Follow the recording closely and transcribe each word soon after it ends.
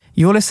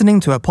You're listening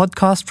to a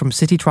podcast from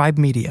City Tribe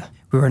Media.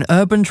 We're an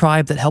urban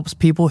tribe that helps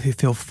people who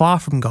feel far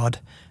from God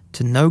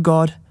to know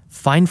God,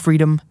 find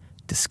freedom,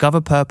 discover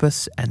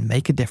purpose, and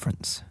make a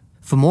difference.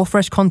 For more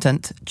fresh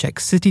content, check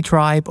City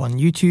Tribe on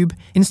YouTube,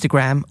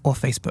 Instagram, or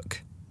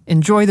Facebook.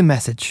 Enjoy the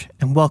message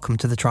and welcome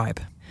to the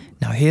tribe.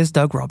 Now here's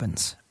Doug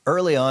Robbins.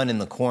 Early on in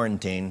the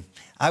quarantine,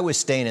 I was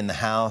staying in the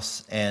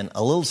house and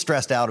a little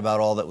stressed out about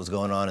all that was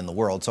going on in the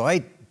world, so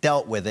I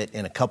dealt with it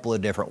in a couple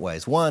of different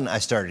ways. One, I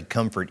started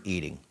comfort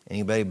eating.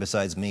 Anybody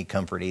besides me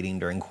comfort eating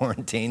during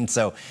quarantine?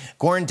 So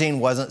quarantine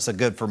wasn't so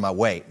good for my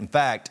weight. In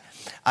fact,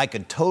 I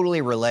could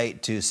totally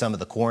relate to some of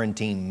the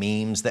quarantine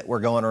memes that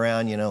were going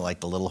around, you know, like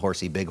the little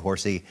horsey, big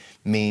horsey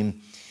meme.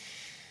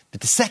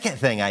 But the second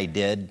thing I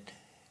did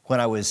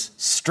when I was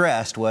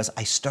stressed was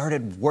I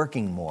started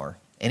working more.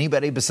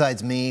 Anybody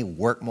besides me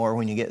work more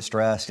when you get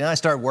stressed? And I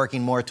started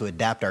working more to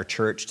adapt our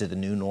church to the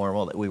new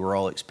normal that we were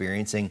all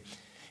experiencing.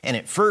 And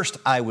at first,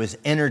 I was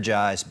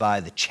energized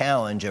by the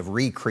challenge of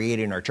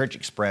recreating our church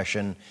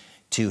expression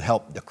to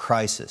help the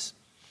crisis.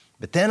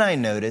 But then I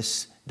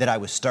noticed that I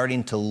was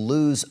starting to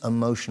lose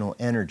emotional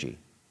energy.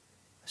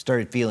 I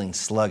started feeling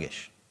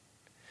sluggish.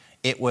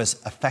 It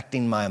was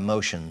affecting my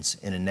emotions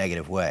in a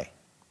negative way.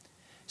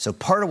 So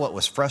part of what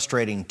was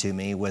frustrating to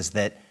me was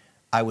that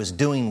I was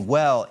doing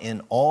well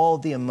in all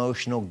the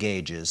emotional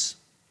gauges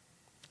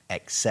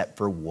except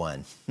for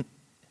one.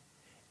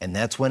 And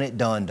that's when it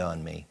dawned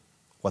on me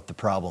what the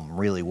problem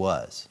really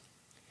was.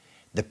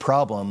 The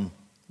problem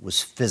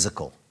was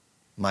physical,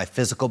 my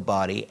physical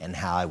body and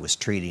how I was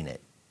treating it.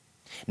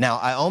 Now,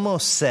 I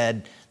almost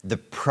said the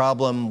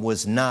problem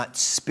was not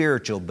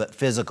spiritual but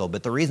physical,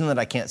 but the reason that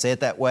I can't say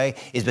it that way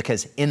is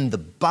because in the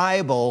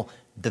Bible,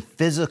 the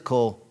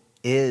physical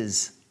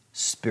is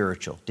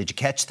spiritual. Did you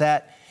catch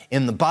that?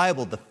 In the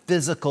Bible, the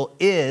physical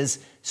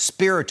is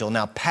spiritual.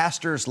 Now,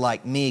 pastors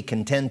like me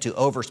can tend to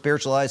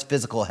over-spiritualize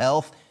physical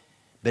health,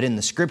 but in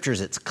the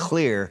scriptures, it's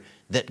clear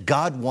that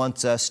God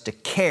wants us to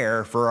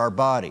care for our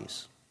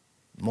bodies.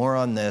 More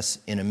on this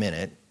in a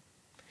minute.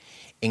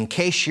 In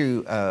case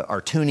you are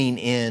tuning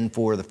in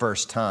for the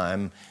first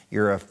time,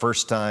 you're a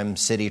first-time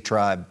City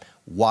Tribe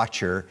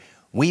watcher,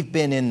 we've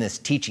been in this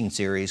teaching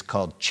series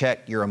called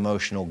Check Your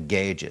Emotional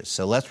Gauges.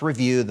 So let's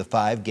review the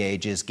 5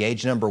 gauges.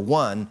 Gauge number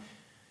 1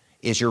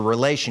 is your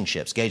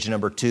relationships. Gauge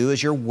number 2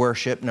 is your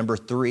worship. Number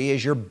 3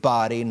 is your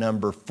body.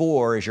 Number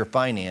 4 is your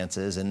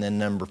finances. And then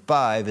number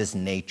 5 is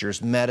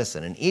nature's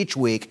medicine. And each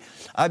week,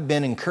 I've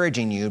been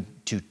encouraging you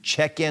to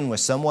check in with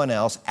someone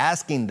else,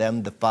 asking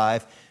them the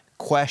 5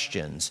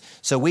 questions.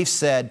 So we've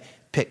said,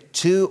 pick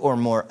 2 or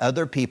more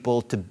other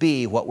people to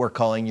be what we're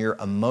calling your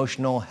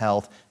emotional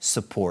health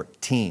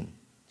support team.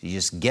 You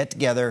just get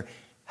together,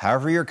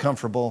 however you're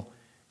comfortable,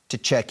 to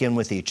check in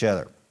with each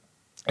other.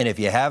 And if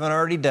you haven't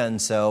already done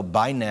so,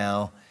 by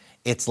now,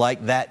 it's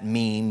like that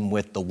meme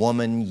with the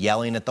woman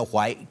yelling at the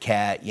white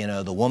cat. You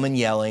know, the woman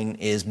yelling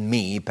is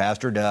me,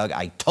 Pastor Doug.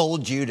 I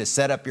told you to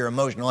set up your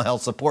emotional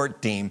health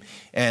support team.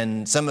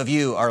 And some of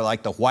you are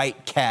like the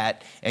white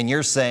cat, and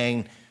you're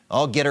saying,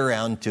 I'll get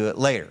around to it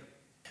later.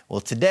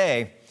 Well,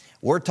 today,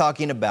 we're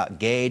talking about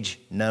gauge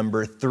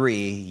number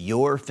 3,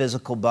 your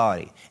physical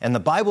body. And the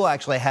Bible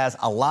actually has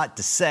a lot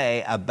to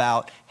say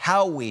about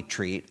how we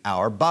treat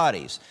our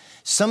bodies.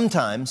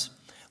 Sometimes,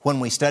 when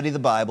we study the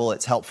Bible,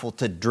 it's helpful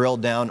to drill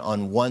down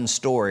on one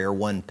story or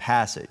one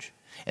passage.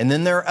 And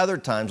then there are other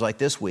times, like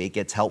this week,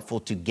 it's helpful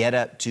to get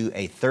up to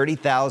a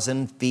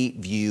 30,000 feet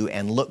view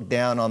and look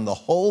down on the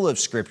whole of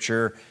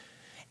Scripture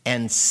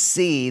and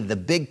see the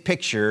big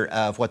picture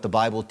of what the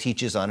Bible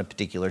teaches on a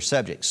particular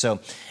subject. So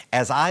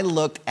as I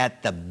looked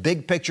at the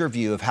big picture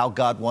view of how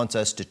God wants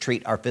us to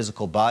treat our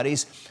physical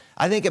bodies,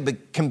 I think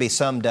it can be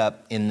summed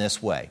up in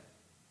this way.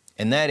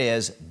 And that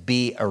is,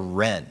 be a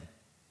Ren.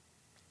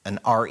 An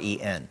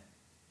R-E-N.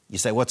 You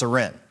say, what's a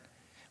Ren?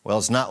 Well,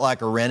 it's not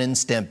like a Ren and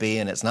Stimpy,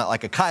 and it's not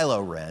like a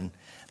Kylo Ren,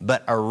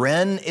 but a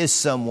Ren is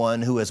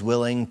someone who is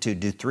willing to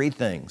do 3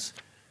 things: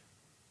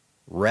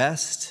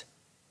 rest,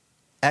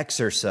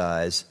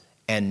 exercise,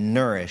 and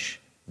nourish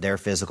their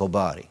physical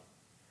body.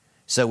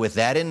 So with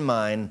that in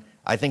mind,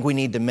 I think we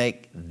need to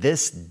make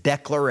this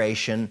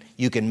declaration.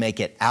 You can make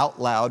it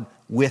out loud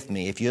with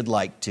me if you'd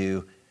like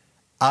to.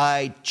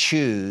 I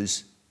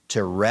choose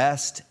to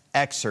rest,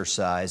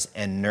 exercise,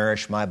 and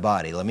nourish my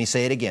body. Let me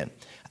say it again.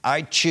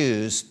 I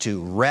choose to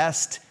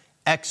rest,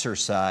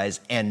 exercise,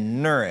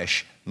 and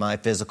nourish my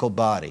physical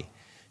body.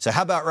 So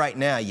how about right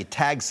now you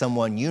tag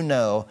someone you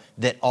know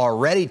that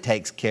already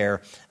takes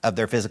care of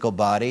their physical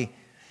body,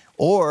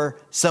 or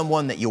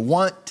someone that you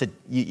want to,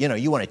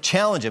 you want to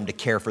challenge them to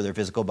care for their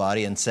physical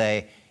body, and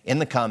say in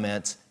the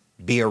comments,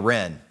 be a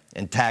Ren,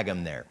 and tag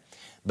them there.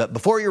 But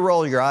before you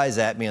roll your eyes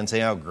at me and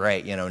say, oh,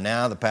 great,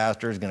 now the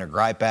pastor is going to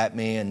gripe at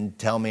me and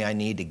tell me I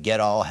need to get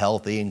all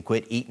healthy and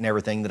quit eating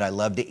everything that I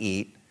love to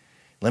eat,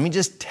 let me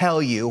just tell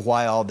you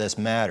why all this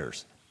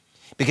matters.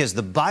 Because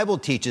the Bible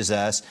teaches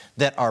us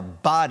that our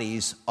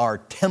bodies are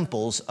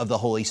temples of the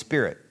Holy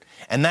Spirit.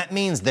 And that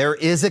means there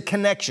is a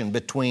connection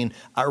between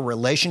our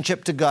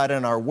relationship to God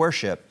and our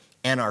worship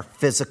and our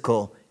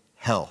physical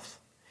health.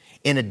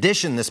 In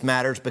addition, this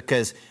matters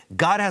because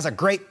God has a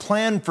great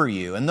plan for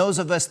you. And those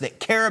of us that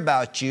care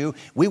about you,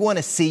 we want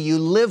to see you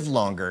live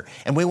longer.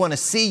 And we want to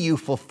see you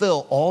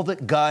fulfill all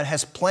that God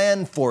has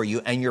planned for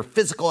you. And your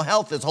physical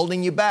health is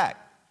holding you back.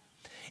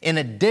 In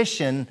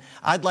addition,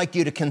 I'd like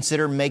you to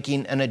consider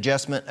making an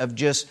adjustment of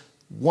just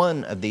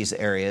one of these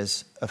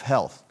areas of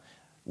health.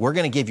 We're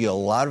going to give you a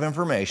lot of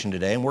information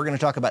today, and we're going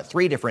to talk about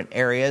 3 different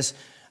areas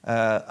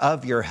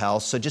of your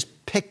health. So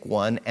just pick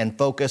one and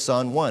focus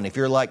on one. If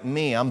you're like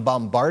me, I'm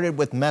bombarded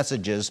with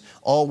messages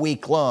all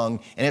week long,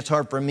 and it's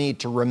hard for me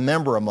to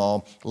remember them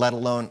all, let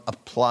alone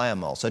apply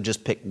them all. So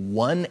just pick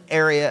one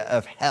area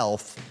of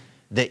health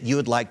that you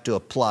would like to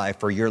apply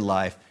for your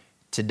life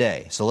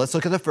today. So let's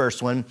look at the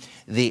first one.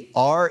 The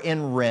R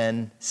in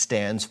REN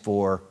stands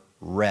for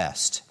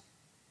rest.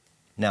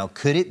 Now,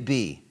 could it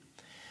be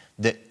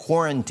that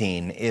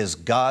quarantine is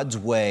God's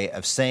way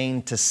of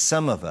saying to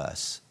some of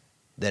us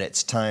that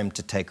it's time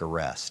to take a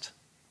rest?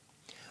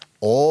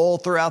 All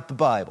throughout the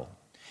Bible,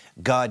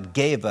 God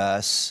gave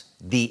us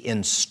the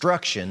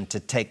instruction to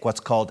take what's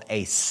called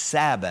a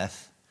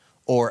Sabbath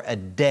or a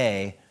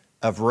day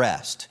of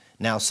rest.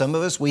 Now, some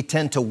of us, we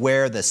tend to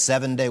wear the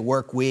 7-day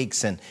work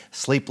weeks and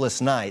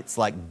sleepless nights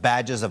like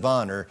badges of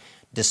honor,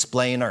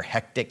 displaying our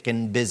hectic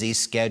and busy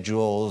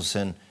schedules,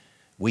 and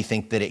we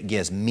think that it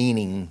gives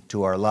meaning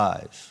to our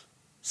lives,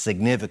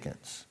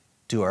 significance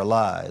to our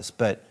lives.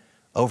 But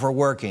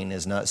overworking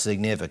is not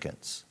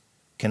significance.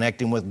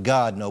 Connecting with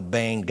God and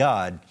obeying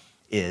God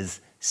is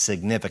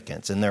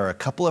significance. And there are a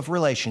couple of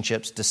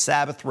relationships to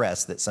Sabbath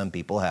rest that some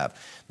people have.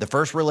 The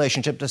first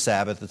relationship to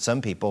Sabbath that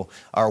some people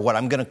are what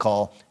I'm going to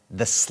call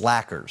the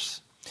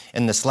slackers.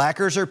 And the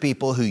slackers are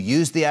people who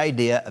use the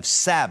idea of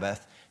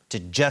Sabbath to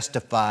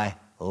justify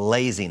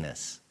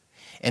laziness.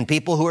 And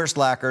people who are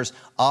slackers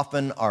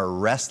often are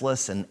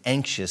restless and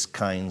anxious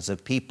kinds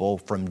of people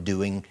from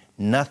doing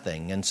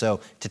nothing. And so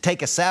to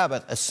take a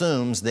Sabbath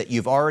assumes that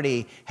you've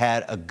already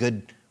had a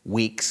good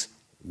week's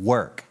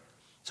work.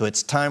 So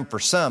it's time for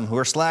some who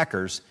are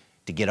slackers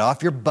to get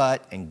off your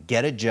butt and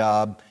get a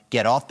job,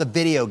 get off the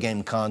video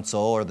game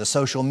console or the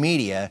social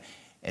media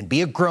and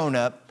be a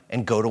grown-up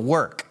and go to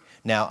work.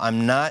 Now,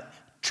 I'm not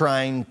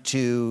trying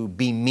to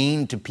be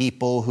mean to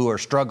people who are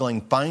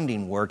struggling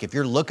finding work. If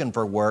you're looking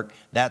for work,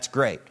 that's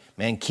great.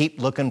 Man,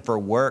 keep looking for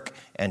work,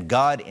 and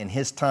God in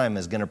His time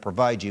is going to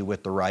provide you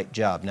with the right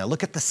job. Now,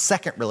 look at the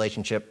second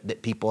relationship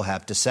that people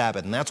have to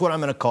Sabbath, and that's what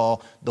I'm going to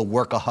call the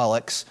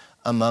workaholics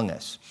among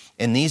us.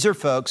 And these are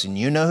folks, and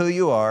you know who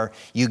you are,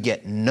 you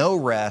get no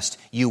rest,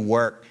 you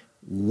work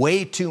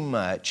way too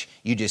much,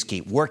 you just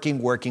keep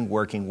working,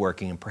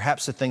 and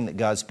perhaps the thing that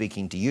God's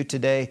speaking to you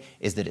today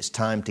is that it's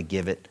time to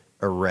give it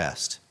a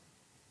rest.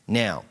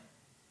 Now,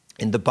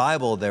 in the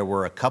Bible, there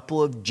were a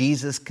couple of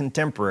Jesus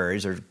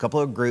contemporaries, or a couple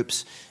of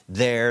groups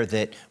there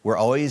that were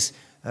always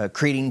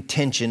creating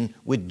tension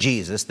with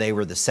Jesus. They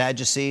were the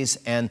Sadducees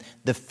and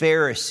the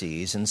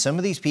Pharisees. And some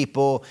of these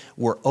people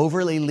were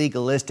overly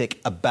legalistic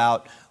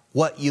about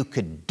what you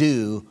could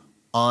do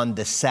on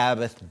the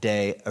Sabbath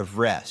day of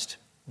rest.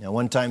 Now,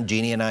 one time,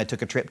 Jeannie and I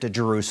took a trip to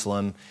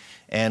Jerusalem,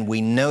 and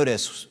we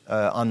noticed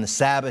on the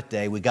Sabbath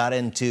day, we got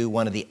into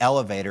one of the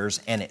elevators,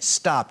 and it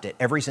stopped at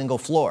every single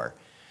floor.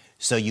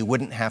 So you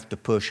wouldn't have to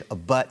push a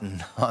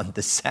button on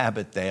the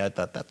Sabbath day. I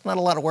thought, that's not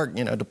a lot of work,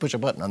 to push a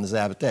button on the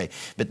Sabbath day.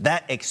 But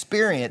that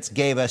experience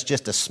gave us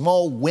just a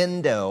small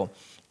window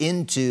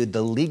into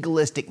the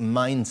legalistic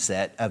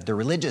mindset of the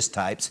religious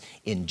types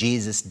in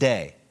Jesus'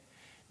 day.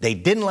 They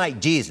didn't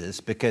like Jesus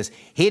because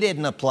He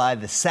didn't apply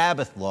the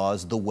Sabbath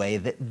laws the way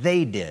that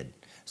they did.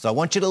 So I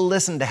want you to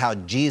listen to how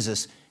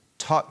Jesus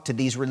talked to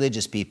these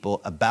religious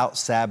people about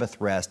Sabbath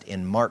rest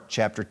in Mark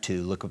chapter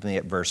 2. Look with me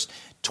at verse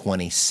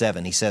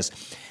 27. He says,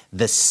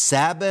 "The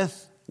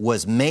Sabbath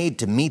was made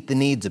to meet the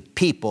needs of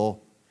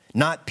people,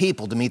 not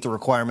people to meet the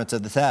requirements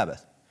of the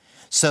Sabbath.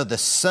 So the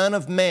Son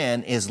of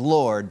Man is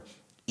Lord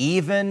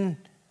even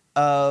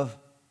of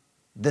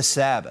the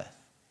Sabbath."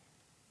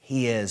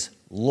 He is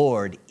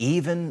Lord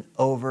even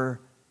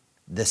over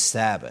the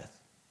Sabbath.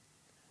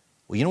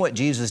 Well, you know what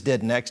Jesus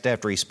did next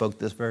after He spoke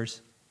this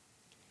verse?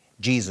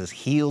 Jesus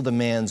healed a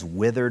man's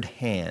withered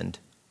hand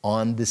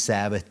on the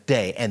Sabbath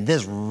day. And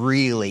this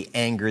really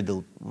angered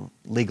the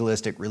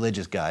legalistic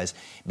religious guys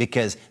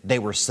because they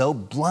were so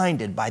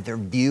blinded by their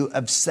view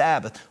of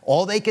Sabbath.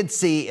 All they could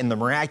see in the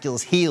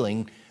miraculous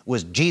healing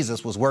was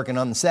Jesus was working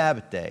on the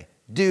Sabbath day.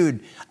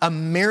 Dude, a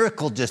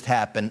miracle just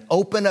happened.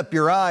 Open up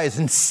your eyes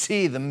and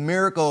see the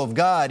miracle of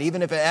God,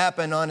 even if it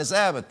happened on a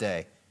Sabbath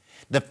day.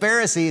 The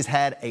Pharisees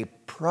had a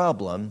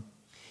problem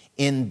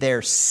in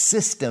their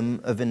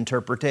system of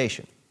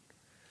interpretation.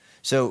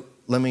 So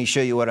let me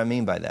show you what I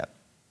mean by that.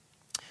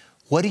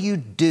 What do you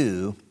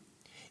do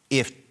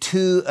if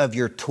two of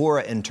your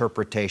Torah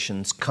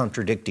interpretations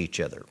contradict each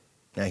other?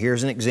 Now,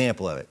 here's an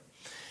example of it.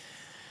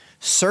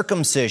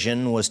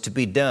 Circumcision was to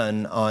be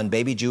done on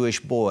baby Jewish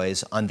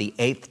boys on the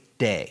 8th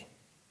day.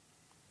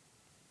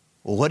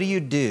 Well, what do you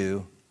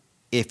do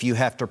if you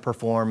have to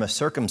perform a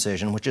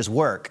circumcision, which is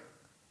work,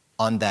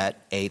 on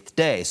that 8th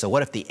day? So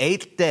what if the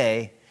 8th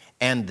day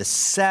and the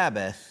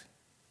Sabbath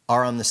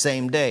are on the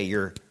same day,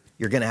 you're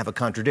going to have a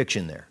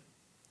contradiction there.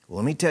 Well,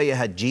 let me tell you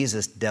how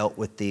Jesus dealt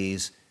with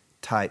these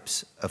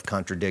types of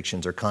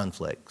contradictions or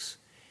conflicts.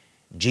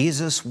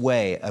 Jesus'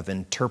 way of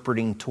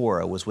interpreting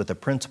Torah was with a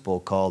principle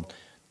called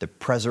the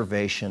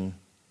preservation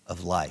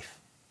of life.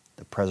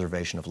 The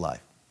preservation of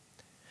life.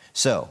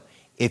 So,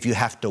 if you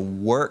have to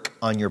work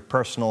on your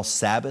personal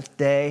Sabbath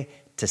day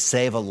to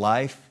save a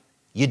life,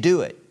 you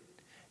do it.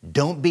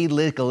 Don't be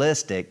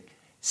legalistic.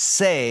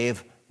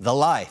 Save the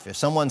life. If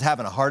someone's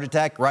having a heart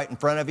attack right in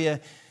front of you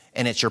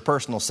and it's your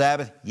personal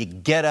Sabbath, you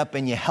get up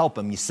and you help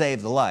them. You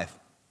save the life.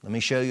 Let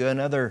me show you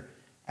another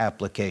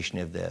application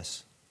of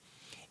this.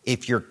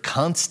 If you're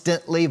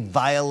constantly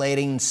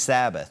violating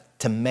Sabbath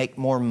to make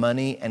more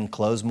money and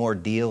close more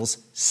deals,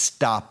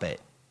 stop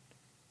it.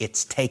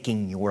 It's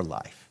taking your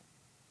life.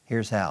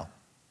 Here's how.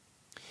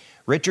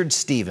 Richard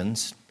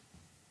Stevens,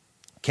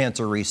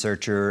 cancer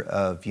researcher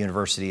of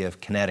University of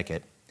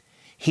Connecticut,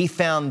 he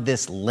found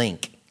this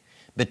link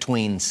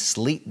between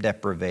sleep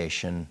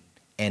deprivation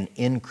and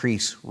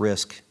increased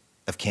risk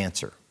of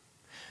cancer.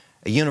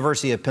 A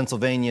University of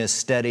Pennsylvania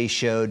study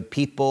showed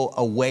people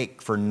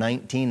awake for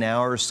 19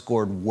 hours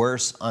scored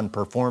worse on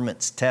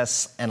performance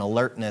tests and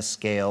alertness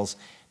scales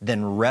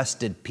than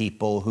rested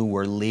people who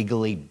were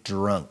legally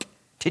drunk.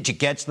 Did you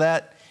catch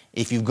that?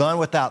 If you've gone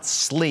without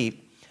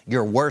sleep,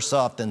 you're worse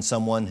off than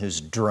someone who's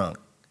drunk.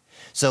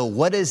 So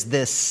what does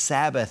this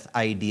Sabbath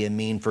idea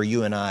mean for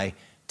you and I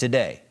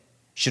today?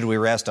 Should we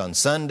rest on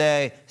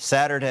Sunday,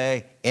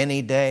 Saturday,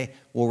 any day?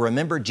 Well,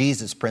 remember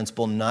Jesus'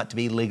 principle not to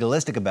be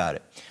legalistic about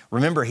it.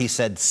 Remember, he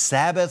said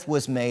Sabbath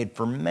was made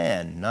for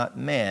men, not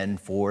men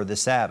for the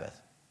Sabbath.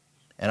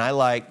 And I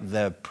like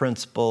the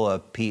principle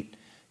of Pete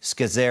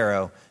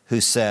Scazzaro,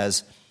 who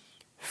says,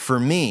 for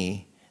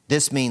me,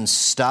 this means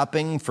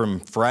stopping from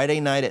Friday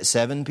night at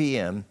 7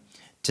 p.m.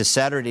 to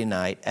Saturday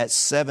night at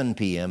 7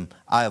 p.m.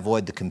 I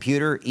avoid the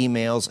computer,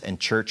 emails, and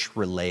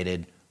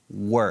church-related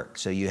work.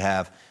 So you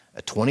have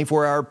a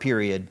 24-hour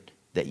period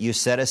that you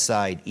set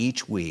aside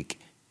each week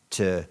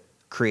to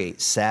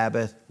create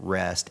Sabbath,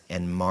 rest,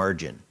 and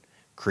margin.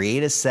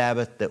 Create a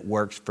Sabbath that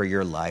works for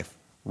your life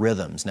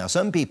rhythms. Now,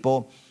 some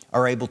people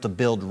are able to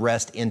build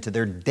rest into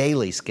their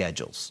daily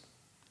schedules,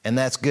 and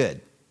that's good.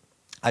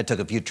 I took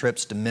a few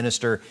trips to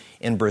minister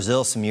in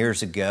Brazil some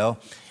years ago,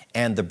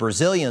 and the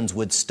Brazilians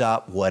would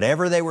stop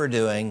whatever they were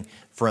doing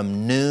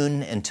from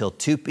noon until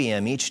 2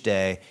 p.m. each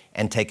day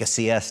and take a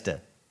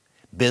siesta.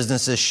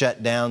 Businesses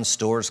shut down,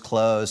 stores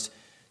closed,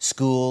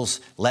 schools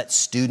let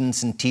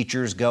students and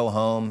teachers go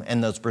home,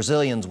 and those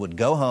Brazilians would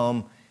go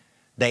home.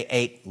 They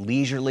ate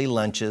leisurely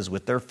lunches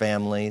with their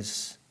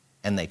families,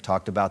 and they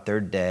talked about their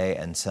day,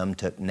 and some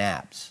took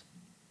naps.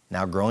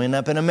 Now, growing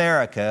up in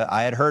America,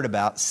 I had heard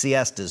about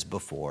siestas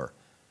before,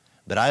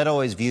 but I had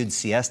always viewed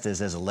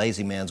siestas as a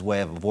lazy man's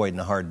way of avoiding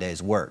a hard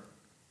day's work.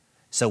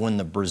 So when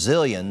the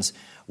Brazilians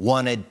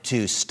wanted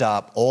to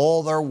stop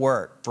all their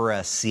work for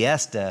a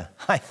siesta,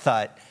 I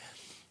thought,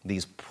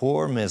 these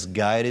poor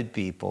misguided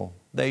people,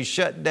 they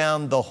shut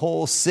down the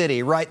whole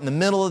city right in the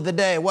middle of the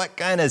day. What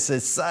kind of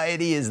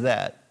society is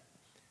that?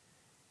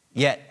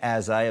 Yet,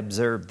 as I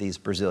observed these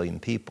Brazilian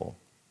people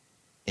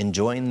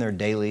enjoying their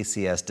daily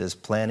siestas,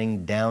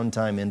 planning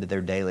downtime into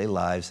their daily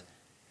lives,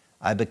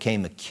 I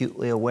became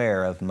acutely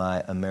aware of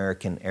my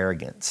American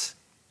arrogance.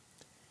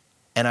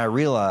 And I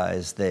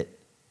realized that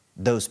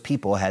those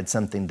people had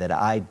something that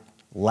I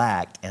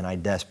lacked and I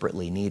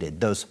desperately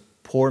needed. Those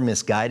poor,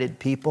 misguided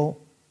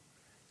people,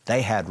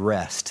 they had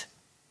rest,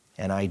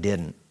 and I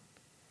didn't.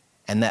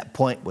 And that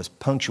point was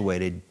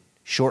punctuated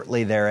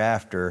shortly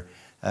thereafter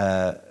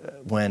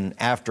when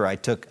after I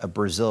took a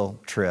Brazil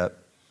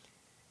trip,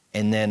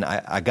 and then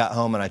I got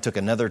home and I took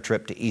another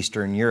trip to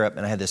Eastern Europe,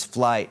 and I had this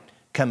flight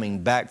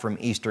coming back from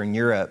Eastern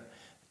Europe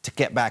to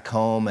get back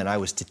home, and I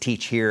was to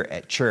teach here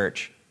at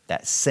church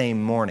that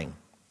same morning.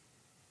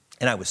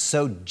 And I was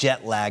so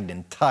jet-lagged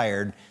and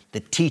tired. The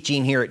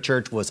teaching here at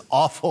church was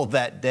awful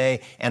that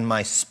day, and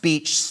my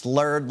speech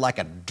slurred like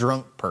a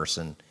drunk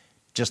person,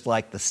 just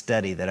like the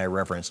study that I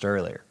referenced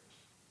earlier.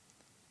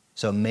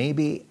 So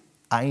maybe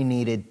I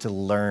needed to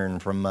learn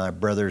from my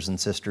brothers and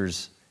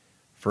sisters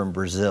from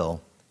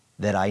Brazil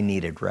that I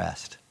needed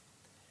rest.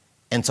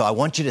 And so I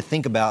want you to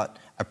think about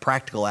a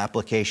practical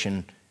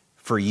application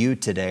for you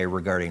today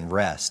regarding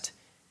rest.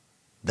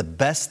 The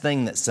best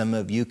thing that some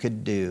of you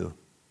could do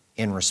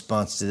in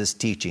response to this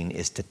teaching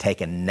is to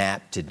take a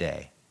nap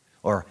today,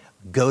 or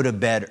go to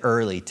bed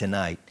early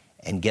tonight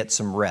and get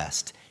some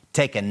rest.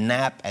 Take a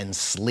nap and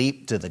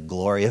sleep to the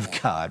glory of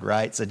God,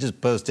 right? So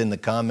just post in the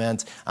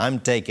comments, I'm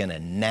taking a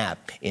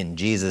nap in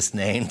Jesus'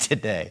 name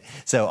today.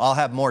 So I'll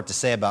have more to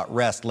say about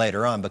rest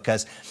later on,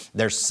 because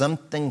there's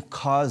something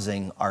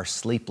causing our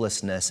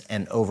sleeplessness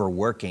and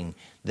overworking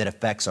that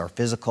affects our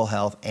physical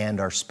health and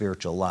our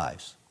spiritual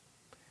lives.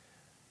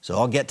 So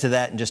I'll get to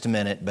that in just a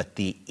minute, but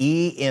the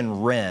E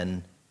in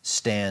REN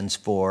stands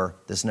for,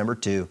 this number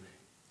 2,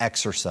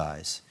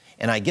 exercise.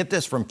 And I get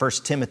this from 1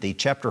 Timothy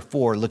chapter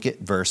 4, look at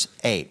verse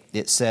 8.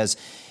 It says,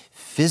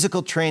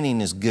 physical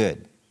training is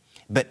good,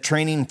 but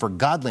training for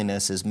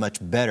godliness is much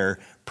better,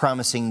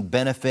 promising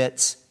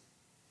benefits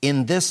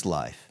in this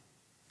life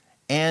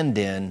and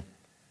in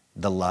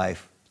the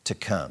life to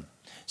come.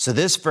 So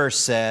this verse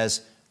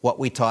says what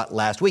we taught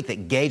last week,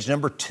 that gauge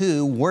number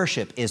 2,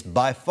 worship, is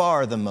by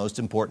far the most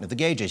important of the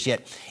gauges.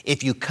 Yet,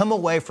 if you come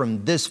away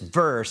from this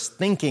verse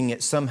thinking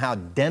it's somehow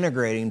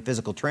denigrating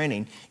physical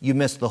training, you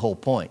miss the whole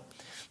point.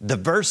 The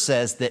verse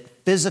says that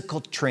physical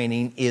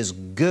training is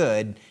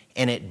good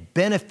and it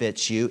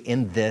benefits you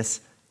in this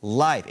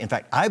life. In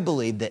fact, I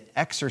believe that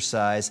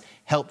exercise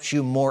helps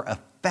you more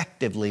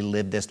effectively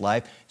live this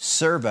life,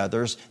 serve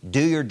others,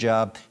 do your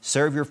job,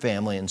 serve your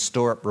family, and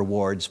store up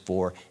rewards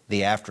for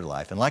the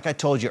afterlife. And like I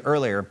told you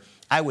earlier,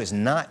 I was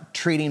not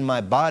treating my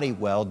body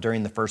well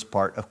during the first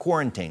part of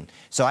quarantine.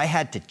 So I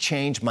had to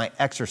change my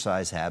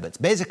exercise habits.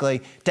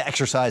 Basically, to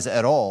exercise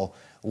at all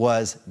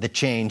was the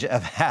change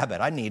of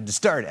habit. I needed to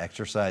start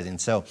exercising.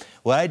 So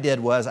what I did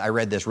was I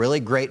read this really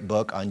great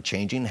book on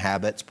changing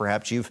habits.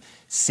 Perhaps you've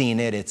seen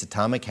it. It's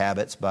Atomic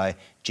Habits by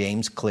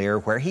James Clear,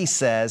 where he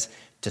says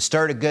to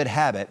start a good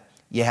habit,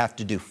 you have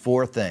to do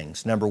 4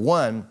 things. Number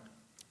 1,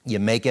 you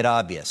make it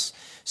obvious.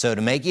 So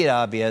to make it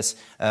obvious,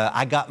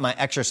 I got my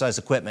exercise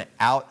equipment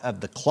out of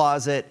the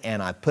closet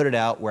and I put it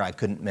out where I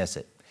couldn't miss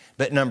it.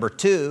 But number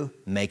 2,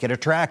 make it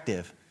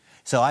attractive.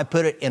 So I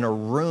put it in a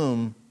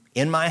room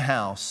in my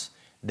house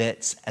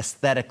that's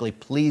aesthetically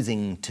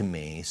pleasing to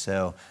me.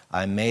 So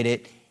I made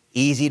it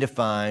easy to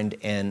find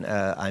and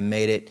I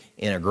made it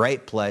in a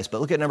great place. But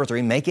look at number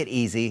 3, make it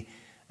easy.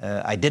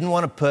 I didn't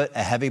want to put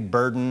a heavy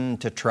burden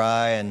to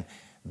try and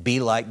be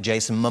like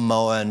Jason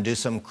Momoa and do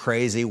some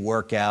crazy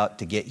workout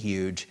to get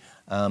huge.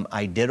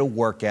 I did a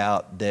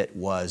workout that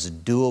was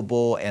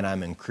doable and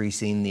I'm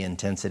increasing the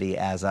intensity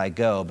as I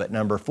go. But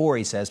number 4,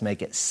 he says,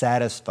 make it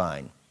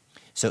satisfying.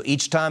 So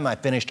each time I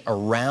finished a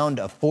round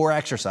of 4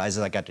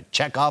 exercises, I got to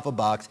check off a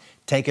box,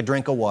 take a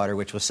drink of water,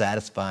 which was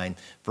satisfying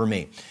for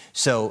me.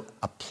 So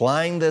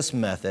applying this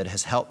method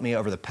has helped me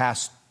over the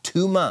past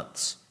 2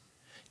 months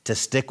to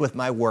stick with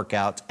my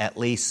workouts at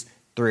least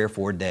 3 or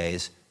 4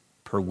 days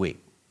per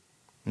week.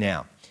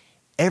 Now,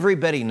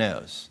 everybody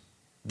knows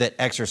that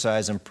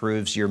exercise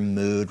improves your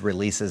mood,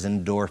 releases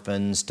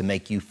endorphins to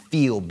make you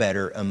feel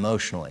better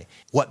emotionally.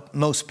 What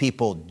most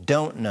people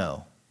don't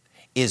know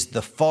is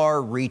the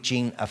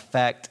far-reaching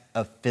effect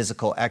of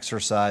physical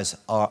exercise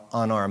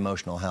on our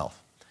emotional health.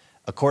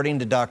 According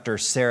to Dr.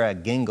 Sarah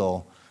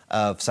Gingle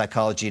of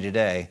Psychology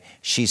Today,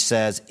 she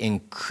says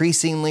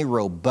increasingly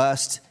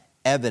robust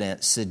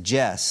evidence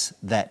suggests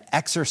that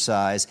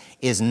exercise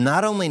is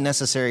not only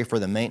necessary for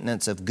the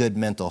maintenance of good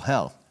mental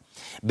health,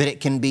 but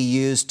it can be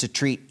used to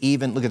treat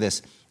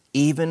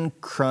even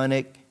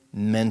chronic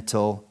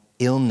mental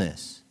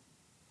illness.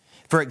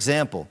 For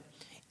example,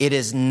 it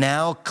is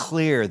now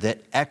clear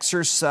that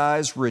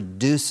exercise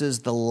reduces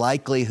the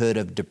likelihood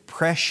of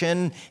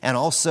depression and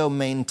also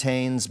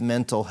maintains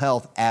mental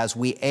health as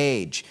we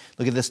age.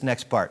 Look at this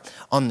next part.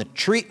 On the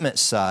treatment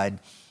side,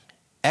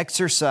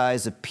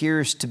 exercise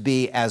appears to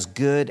be as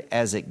good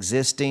as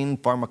existing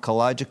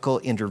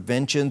pharmacological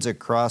interventions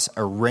across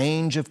a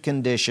range of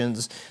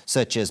conditions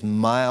such as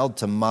mild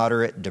to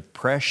moderate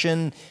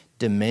depression,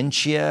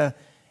 dementia,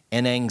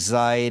 and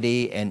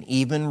anxiety, and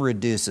even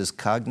reduces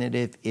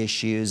cognitive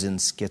issues and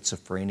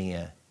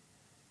schizophrenia.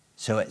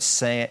 So it's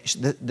saying,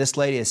 this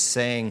lady is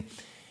saying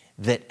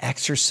that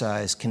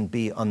exercise can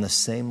be on the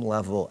same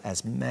level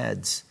as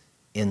meds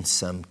in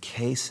some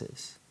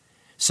cases.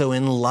 So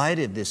in light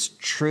of this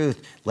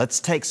truth, let's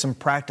take some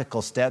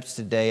practical steps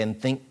today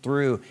and think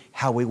through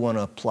how we want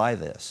to apply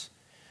this.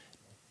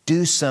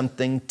 Do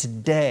something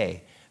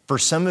today. For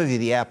some of you,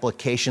 the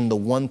application, the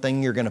one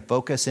thing you're going to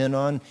focus in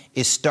on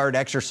is start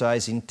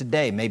exercising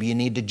today. Maybe you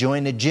need to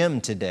join a gym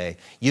today.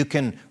 You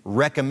can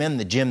recommend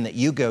the gym that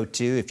you go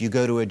to, if you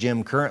go to a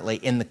gym currently,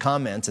 in the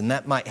comments, and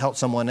that might help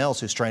someone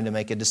else who's trying to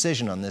make a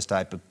decision on this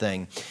type of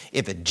thing.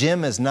 If a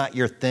gym is not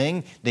your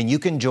thing, then you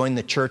can join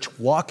the church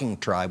walking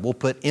tribe. We'll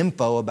put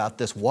info about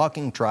this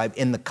walking tribe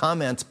in the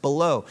comments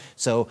below.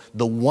 So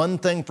the one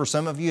thing for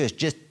some of you is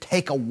just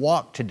take a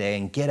walk today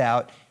and get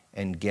out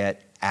and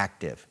get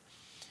active.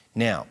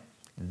 Now,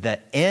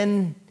 the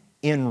N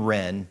in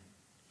Ren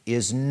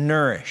is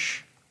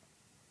nourish.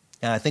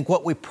 And I think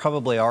what we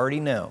probably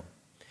already know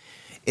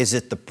is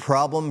that the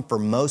problem for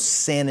most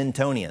San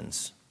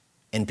Antonians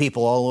and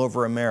people all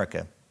over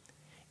America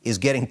is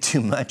getting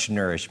too much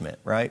nourishment,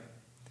 right?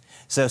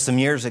 So some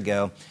years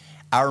ago,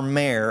 our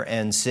mayor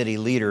and city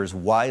leaders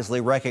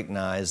wisely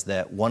recognized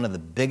that one of the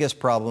biggest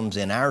problems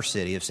in our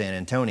city of San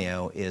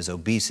Antonio is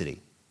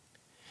obesity.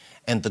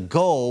 And the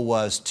goal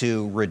was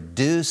to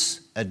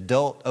reduce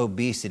adult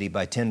obesity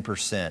by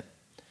 10%.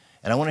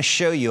 And I want to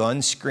show you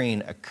on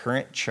screen a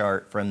current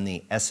chart from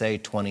the SA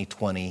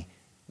 2020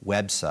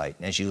 website.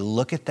 And as you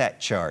look at that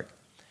chart,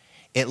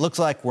 it looks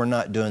like we're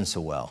not doing so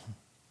well.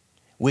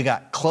 We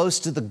got close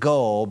to the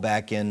goal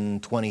back in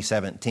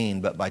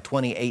 2017, but by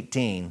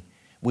 2018,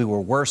 we were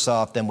worse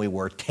off than we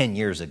were 10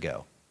 years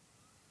ago.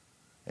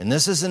 And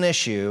this is an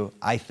issue,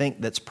 I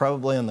think, that's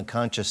probably on the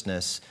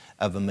consciousness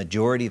of a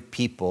majority of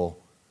people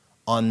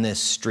on this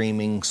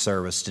streaming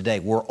service today.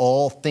 We're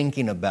all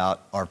thinking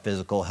about our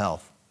physical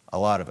health. a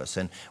lot of us.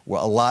 And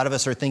a lot of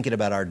us are thinking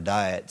about our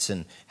diets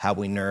and how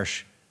we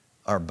nourish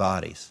our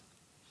bodies.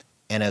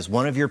 And as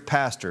one of your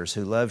pastors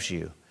who loves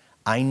you,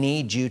 I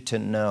need you to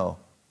know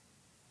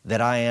that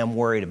I am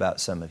worried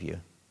about some of you.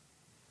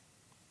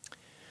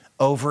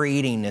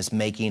 Overeating is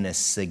making a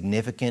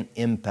significant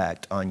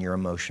impact on your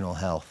emotional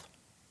health.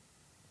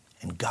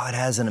 And God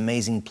has an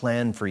amazing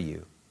plan for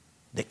you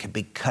that could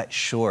be cut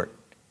short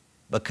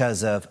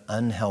because of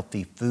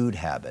unhealthy food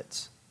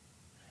habits.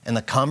 And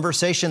the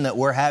conversation that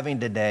we're having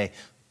today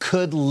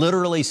could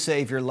literally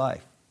save your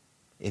life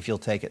if you'll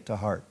take it to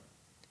heart.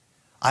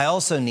 I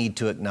also need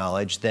to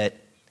acknowledge that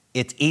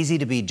it's easy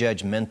to be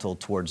judgmental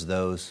towards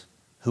those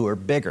who are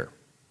bigger.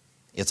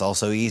 It's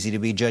also easy to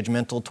be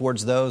judgmental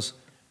towards those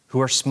who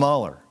are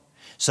smaller.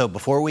 So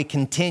before we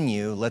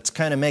continue, let's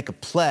kind of make a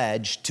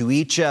pledge to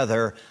each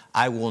other.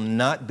 I will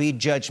not be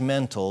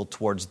judgmental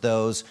towards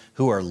those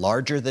who are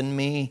larger than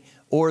me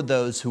or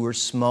those who are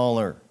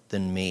smaller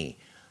than me.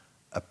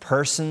 A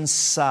person's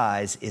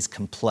size is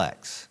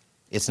complex.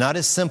 It's not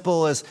as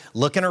simple as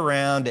looking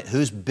around at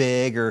who's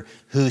big or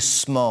who's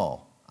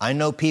small. I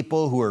know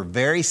people who are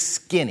very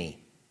skinny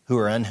who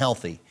are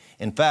unhealthy.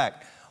 In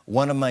fact,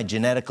 one of my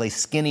genetically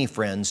skinny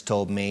friends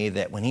told me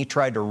that when he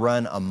tried to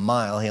run a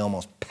mile, he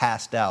almost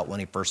passed out when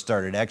he first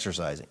started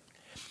exercising.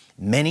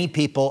 Many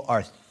people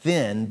are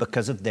thin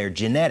because of their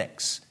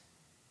genetics,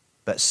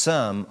 but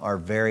some are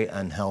very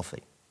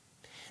unhealthy.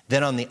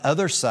 Then on the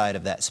other side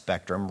of that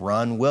spectrum,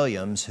 Ron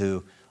Williams,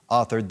 who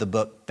authored the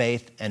book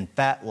Faith and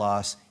Fat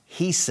Loss,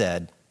 he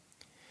said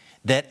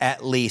that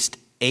at least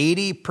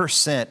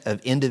 80% of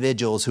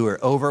individuals who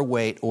are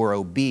overweight or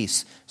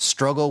obese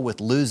struggle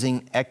with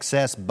losing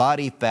excess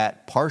body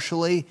fat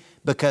partially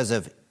because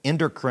of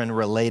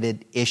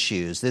endocrine-related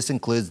issues. This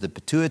includes the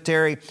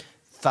pituitary,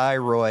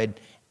 thyroid,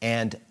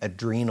 and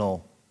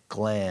adrenal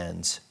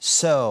glands.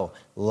 So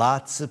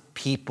lots of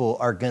people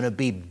are going to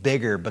be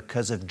bigger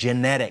because of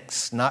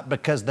genetics, not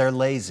because they're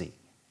lazy.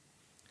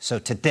 So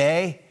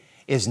today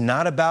is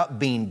not about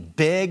being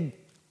big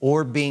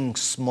or being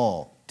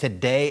small.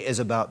 Today is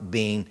about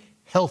being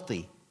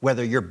healthy,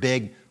 whether you're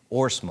big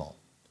or small.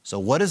 So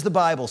what does the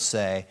Bible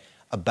say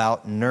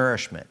about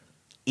nourishment,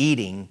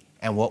 eating,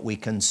 and what we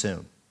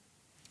consume?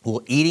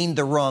 Well, eating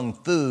the wrong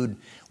food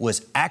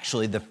was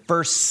actually the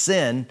first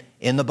sin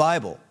in the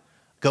Bible.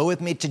 Go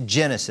with me to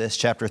Genesis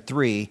chapter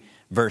 3,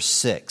 verse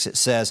 6. It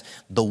says,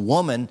 "The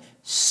woman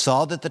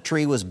saw that the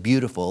tree was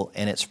beautiful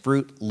and its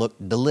fruit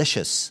looked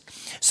delicious.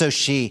 So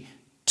she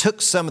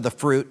took some of the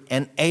fruit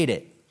and ate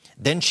it.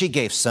 Then she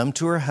gave some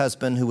to her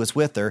husband who was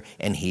with her,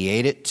 and he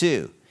ate it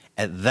too.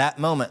 At that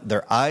moment,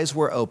 their eyes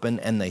were open,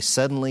 and they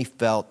suddenly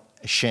felt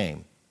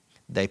shame.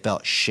 They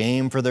felt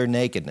shame for their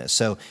nakedness.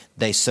 So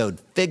they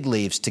sewed fig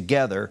leaves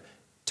together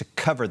to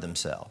cover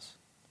themselves."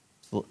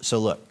 So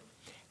look,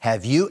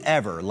 have you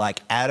ever,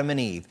 like Adam and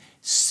Eve,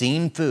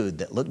 seen food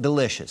that looked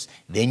delicious,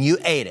 then you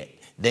ate it,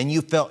 then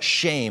you felt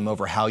shame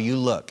over how you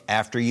look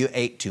after you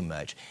ate too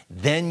much.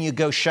 Then you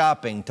go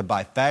shopping to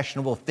buy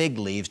fashionable fig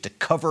leaves to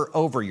cover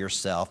over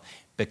yourself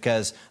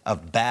because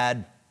of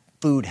bad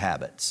food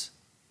habits.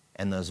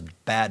 And those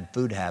bad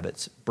food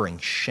habits bring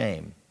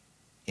shame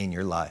in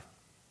your life.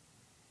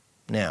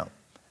 Now,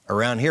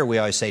 around here we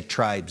always say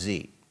tribes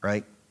eat,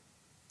 right?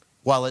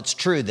 While it's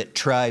true that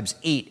tribes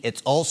eat,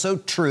 it's also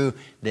true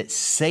that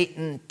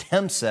Satan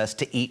tempts us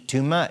to eat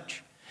too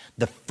much.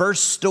 The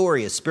first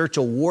story of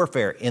spiritual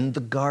warfare in the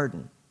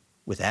garden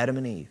with Adam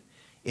and Eve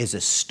is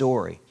a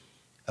story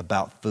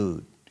about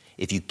food.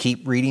 If you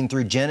keep reading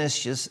through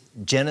Genesis,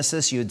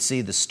 you would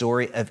see the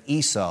story of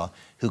Esau,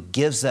 who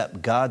gives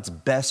up God's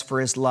best for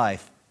his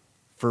life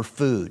for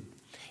food.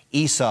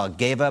 Esau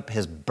gave up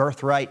his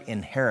birthright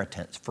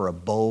inheritance for a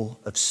bowl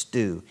of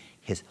stew.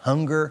 His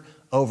hunger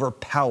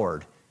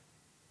overpowered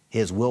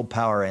his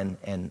willpower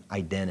and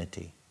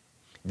identity.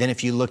 Then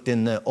if you looked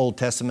in the Old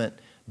Testament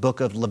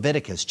book of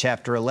Leviticus,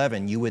 chapter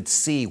 11, you would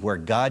see where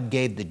God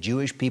gave the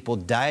Jewish people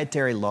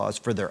dietary laws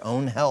for their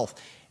own health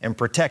and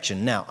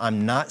protection. Now,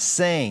 I'm not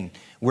saying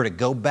we're to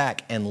go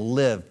back and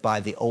live by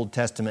the Old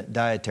Testament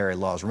dietary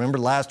laws. Remember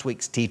last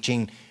week's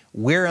teaching,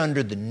 we're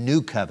under the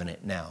new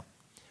covenant now.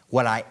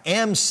 What I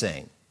am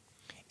saying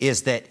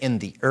is that in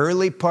the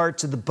early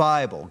parts of the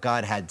Bible,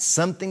 God had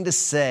something to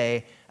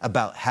say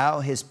about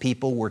how his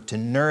people were to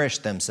nourish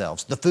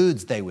themselves, the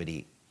foods they would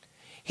eat.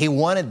 He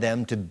wanted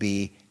them to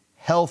be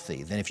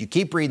healthy. Then if you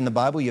keep reading the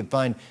Bible, you'd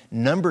find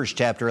Numbers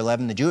chapter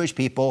 11, the Jewish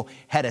people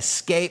had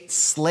escaped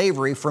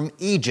slavery from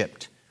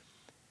Egypt,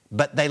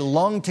 but they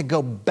longed to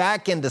go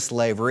back into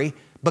slavery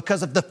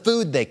because of the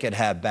food they could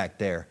have back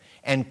there.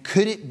 And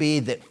could it be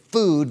that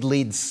food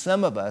leads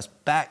some of us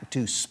back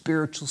to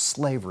spiritual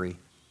slavery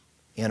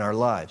in our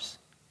lives?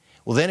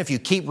 Well, then if you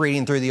keep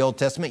reading through the Old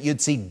Testament,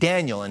 you'd see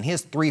Daniel and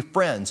his 3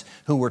 friends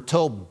who were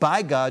told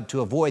by God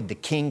to avoid the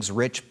king's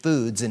rich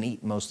foods and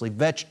eat mostly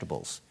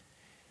vegetables.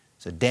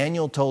 So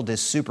Daniel told his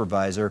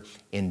supervisor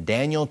in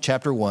Daniel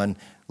chapter 1,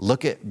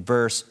 look at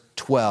verse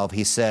 12.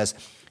 He says,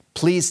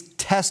 "Please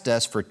test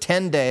us for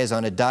 10 days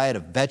on a diet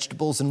of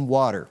vegetables and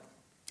water.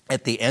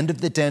 At the end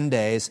of the 10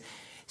 days,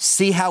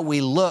 See how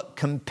we look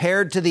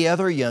compared to the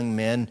other young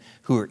men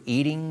who are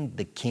eating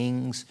the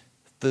king's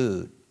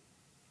food.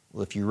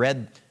 Well, if you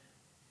read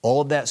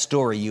all of that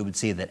story, you would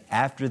see that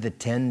after the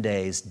 10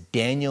 days,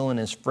 Daniel and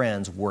his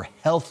friends were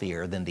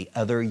healthier than the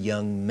other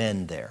young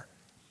men there.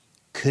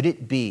 Could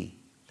it be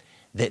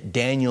that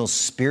Daniel's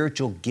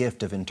spiritual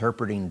gift of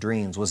interpreting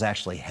dreams was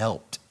actually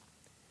helped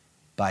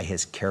by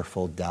his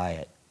careful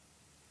diet?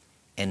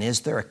 And is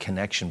there a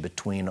connection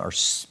between our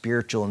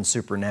spiritual and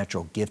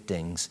supernatural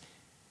giftings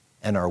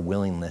and our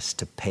willingness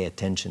to pay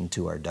attention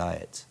to our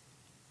diets?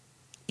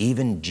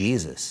 Even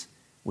Jesus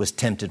was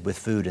tempted with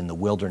food in the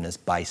wilderness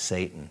by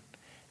Satan.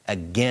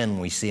 Again,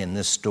 we see in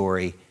this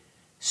story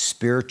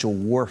spiritual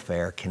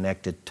warfare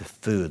connected to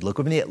food. Look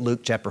with me at Luke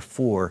chapter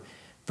 4,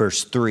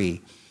 verse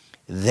 3.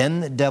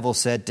 Then the devil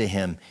said to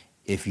him,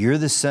 "If you're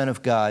the Son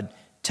of God,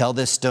 tell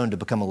this stone to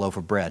become a loaf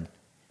of bread."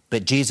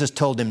 But Jesus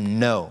told him,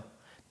 "No.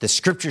 The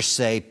scriptures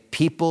say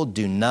people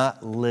do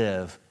not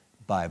live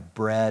by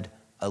bread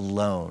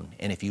alone."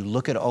 And if you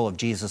look at all of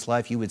Jesus'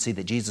 life, you would see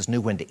that Jesus knew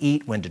when to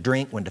eat, when to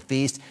drink, when to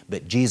feast,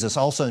 but Jesus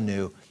also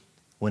knew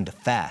when to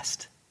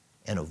fast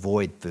and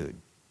avoid food.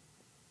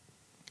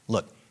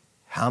 Look,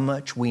 how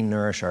much we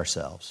nourish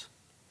ourselves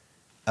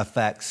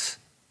affects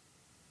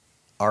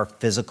our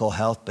physical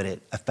health, but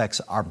it affects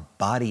our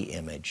body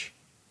image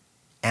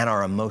and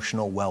our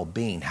emotional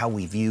well-being, how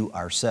we view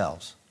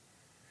ourselves.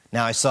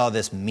 Now, I saw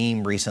this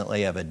meme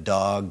recently of a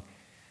dog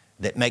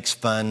that makes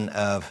fun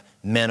of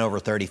men over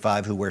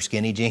 35 who wear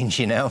skinny jeans,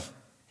 you know?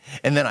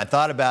 And then I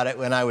thought about it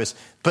when I was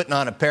putting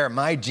on a pair of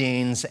my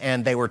jeans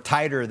and they were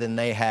tighter than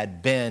they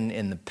had been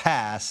in the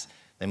past.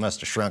 They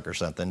must have shrunk or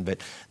something. But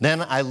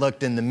then I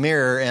looked in the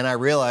mirror and I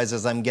realized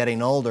as I'm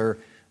getting older,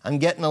 I'm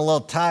getting a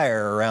little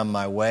tired around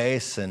my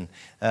waist. And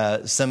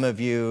some of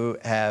you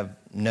have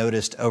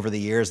noticed over the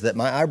years that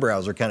my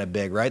eyebrows are kind of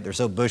big, right? They're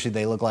so bushy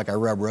they look like I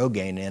rub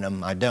Rogaine in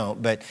them. I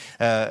don't. But,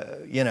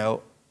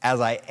 as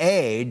I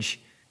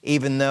age,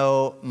 even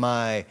though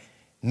my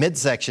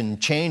midsection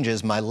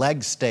changes, my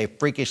legs stay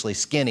freakishly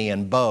skinny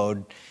and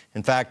bowed.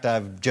 In fact,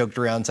 I've joked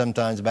around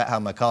sometimes about how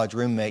my college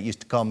roommate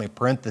used to call me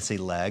parenthesis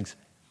legs.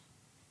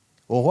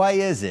 Well, why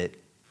is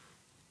it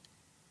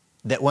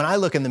that when I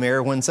look in the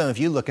mirror, when some of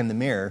you look in the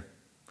mirror,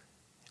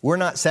 we're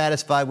not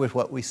satisfied with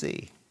what we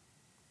see?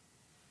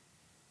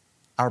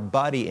 Our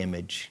body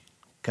image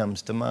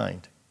comes to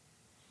mind.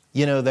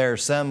 You know, there are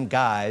some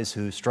guys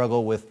who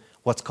struggle with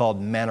what's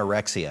called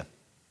manorexia.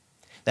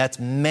 That's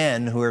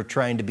men who are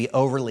trying to be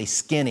overly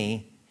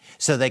skinny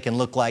so they can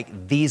look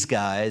like these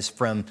guys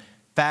from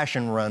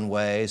fashion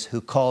runways who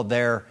call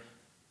their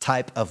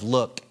type of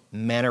look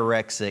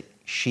manorexic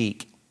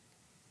chic.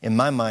 In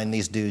my mind,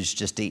 these dudes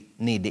just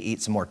need to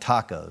eat some more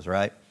tacos,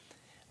 right?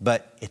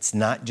 But it's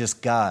not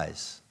just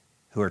guys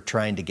who are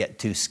trying to get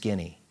too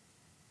skinny.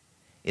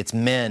 It's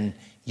men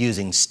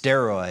using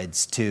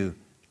steroids to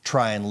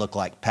try and look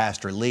like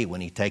Pastor Lee when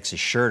he takes his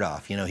shirt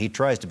off. You know, he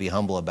tries to be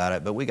humble about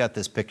it, but we got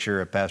this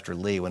picture of Pastor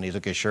Lee when he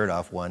took his shirt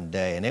off one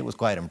day, and it was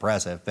quite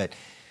impressive. But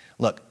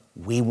look,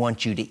 we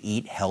want you to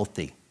eat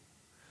healthy.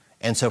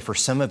 And so for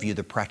some of you,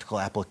 the practical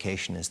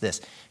application is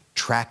this.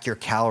 Track your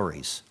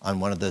calories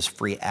on one of those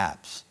free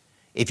apps.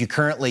 If you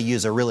currently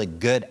use a really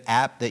good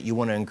app that you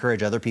want to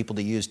encourage other people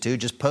to use too,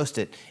 just post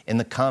it in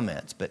the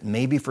comments. But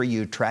maybe for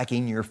you,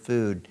 tracking your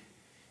food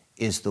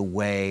is the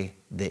way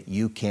that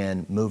you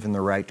can move in the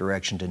right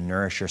direction to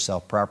nourish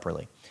yourself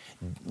properly.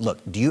 Look,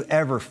 do you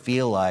ever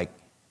feel like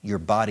your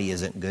body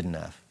isn't good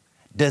enough?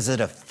 Does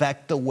it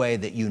affect the way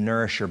that you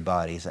nourish your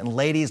bodies? And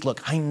ladies,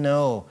 look, I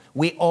know,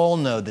 we all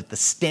know that the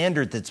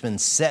standard that's been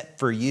set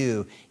for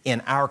you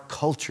in our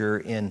culture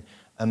in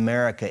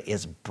America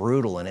is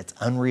brutal and it's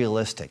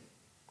unrealistic.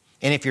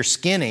 And if you're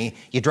skinny,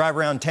 you drive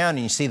around town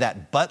and you see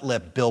that butt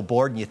lift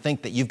billboard and you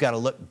think that you've got to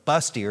look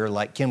bustier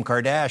like Kim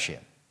Kardashian.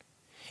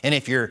 And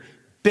if you're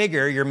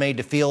bigger, you're made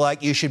to feel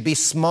like you should be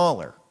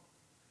smaller.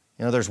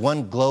 You know, there's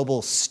one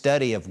global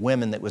study of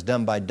women that was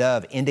done by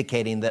Dove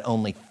indicating that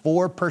only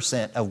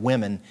 4% of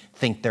women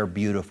think they're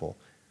beautiful.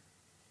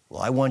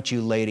 Well, I want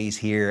you ladies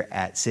here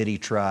at City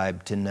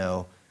Tribe to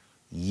know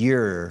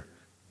you're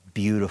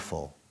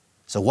beautiful.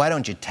 So why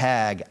don't you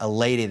tag a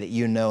lady that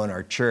you know in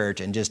our church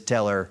and just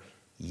tell her,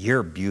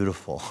 you're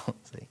beautiful.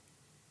 See?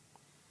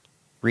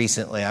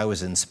 Recently, I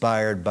was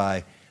inspired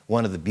by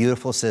one of the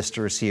beautiful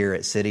sisters here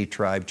at City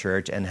Tribe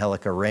Church,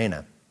 Angelica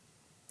Reyna,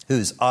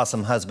 whose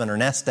awesome husband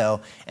Ernesto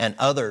and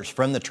others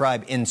from the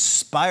tribe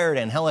inspired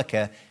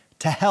Angelica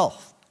to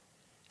health.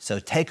 So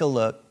take a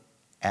look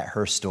at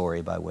her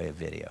story by way of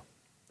video.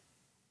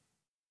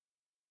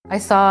 I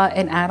saw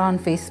an ad on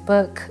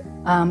Facebook.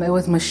 It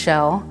was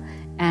Michelle,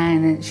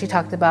 and she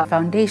talked about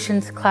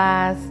foundations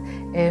class.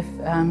 If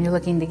you're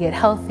looking to get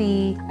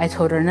healthy, I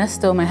told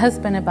Ernesto, my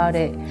husband, about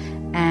it,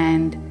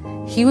 and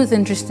he was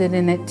interested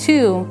in it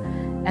too.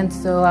 And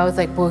so I was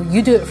like, well,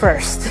 you do it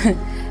first.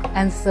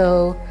 And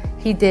so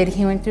he did.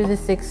 He went through the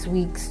 6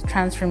 weeks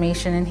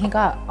transformation and he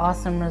got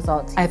awesome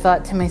results. I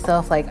thought to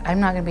myself, like, I'm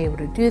not gonna be able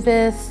to do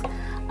this.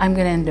 I'm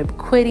gonna end up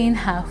quitting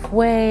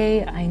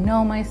halfway. I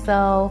know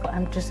myself.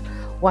 I'm just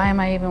why am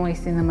I even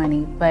wasting the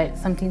money? But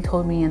something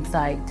told me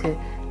inside to,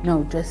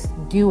 no, just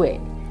do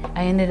it.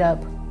 I ended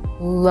up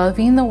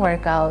loving the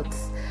workouts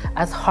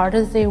as hard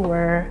as they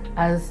were,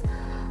 as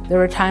there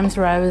were times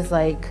where I was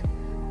like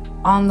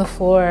on the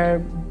floor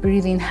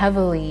breathing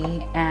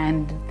heavily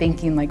and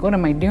thinking like, what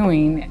am I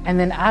doing? And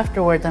then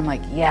afterwards I'm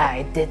like, yeah,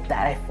 I did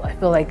that. I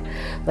feel like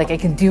I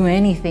can do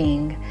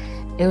anything.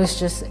 It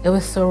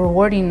was so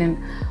rewarding.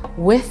 And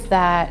with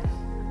that,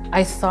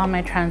 I saw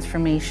my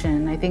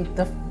transformation. I think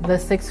the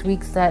 6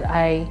 weeks that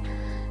I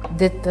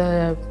did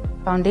the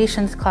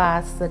foundations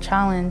class, the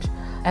challenge,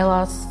 I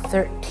lost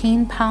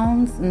 13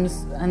 pounds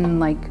and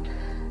like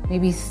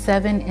maybe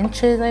 7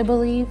 inches, I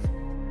believe.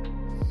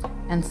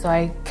 And so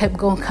I kept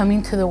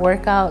coming to the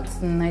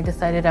workouts, and I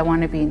decided I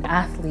want to be an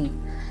athlete.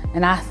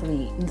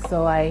 And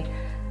so I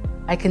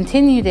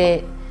continued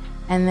it,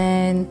 and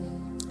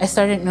then I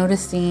started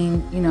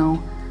noticing,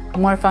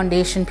 more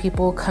foundation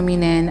people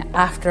coming in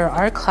after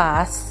our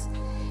class,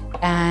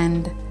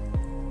 and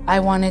I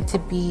wanted to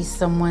be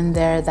someone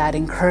there that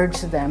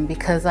encouraged them,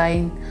 because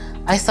I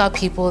saw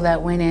people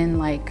that went in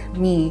like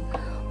me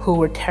who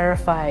were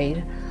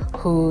terrified,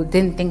 who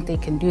didn't think they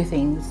can do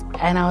things.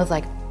 And I was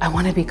like, I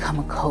want to become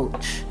a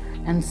coach.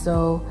 And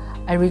so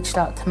I reached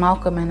out to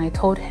Malcolm and I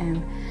told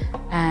him,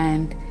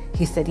 and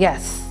he said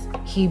yes.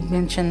 He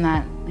mentioned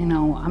that,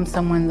 I'm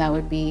someone that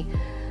would be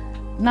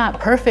not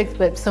perfect,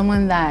 but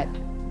someone that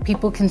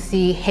people can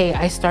see, hey,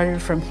 I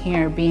started from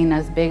here being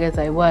as big as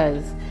I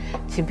was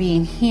to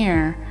being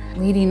here,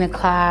 leading a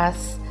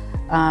class,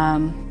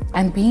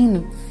 and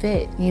being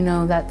fit.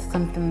 That's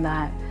something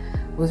that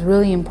was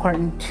really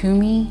important to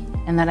me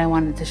and that I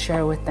wanted to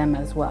share with them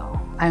as well.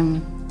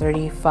 I'm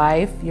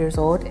 35 years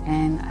old,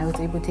 and I was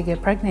able to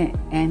get pregnant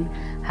and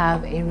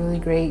have a really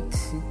great,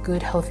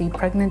 good, healthy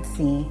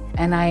pregnancy.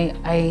 And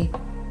I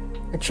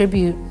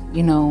attribute,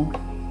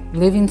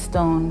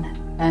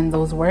 Livingstone and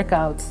those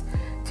workouts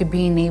to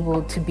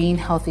being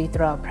healthy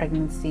throughout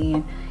pregnancy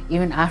and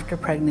even after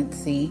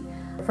pregnancy.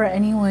 For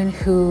anyone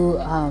who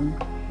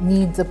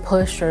needs a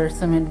push or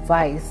some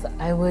advice,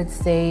 I would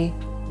say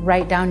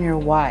write down your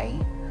why.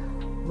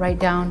 Write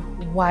down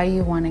why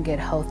you want to get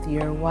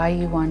healthier, why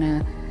you want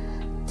to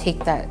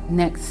take that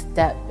next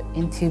step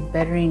into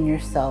bettering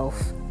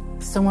yourself,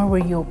 somewhere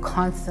where you'll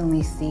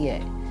constantly see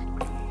it.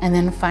 And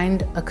then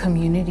find a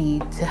community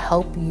to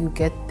help you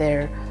get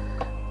there.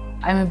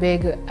 I'm a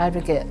big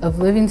advocate of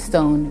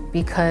Livingstone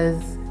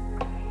because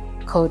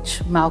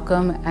Coach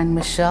Malcolm and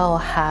Michelle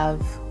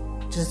have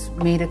just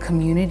made a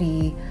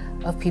community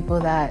of people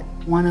that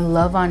want to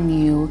love on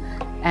you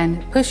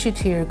and push you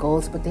to your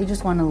goals, but they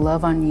just want to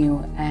love on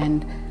you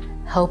and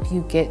help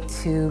you get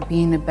to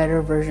being a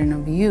better version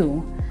of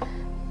you.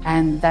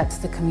 And that's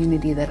the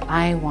community that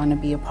I want to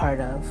be a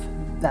part of.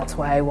 That's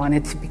why I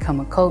wanted to become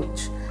a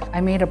coach. I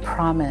made a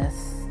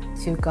promise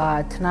to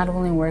God to not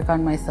only work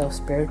on myself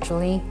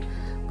spiritually,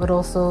 but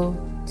also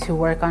to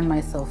work on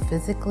myself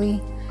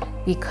physically,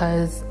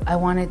 because I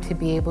wanted to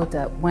be able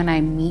to, when I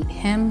meet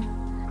him,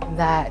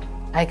 that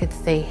I could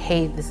say,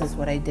 hey, this is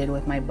what I did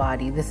with my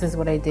body. This is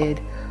what I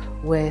did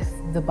with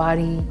the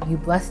body you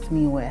blessed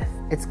me with.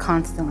 It's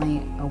constantly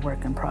a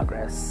work in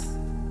progress,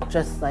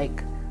 just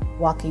like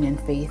walking in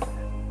faith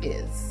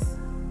is.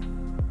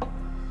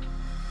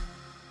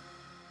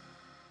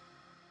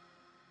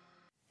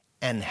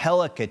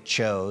 Angelica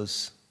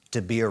chose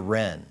to be a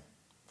wren,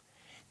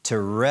 to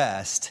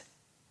rest,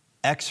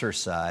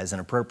 exercise,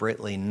 and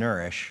appropriately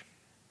nourish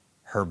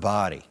her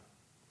body.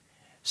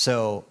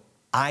 So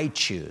I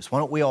choose, why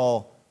don't we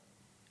all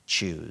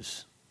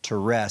choose to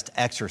rest,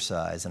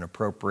 exercise, and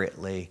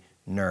appropriately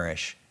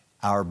nourish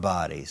our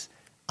bodies?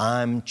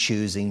 I'm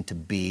choosing to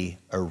be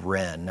a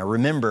wren. Now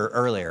remember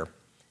earlier,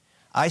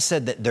 I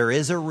said that there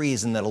is a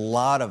reason that a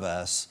lot of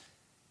us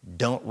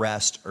don't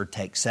rest or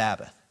take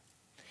Sabbath.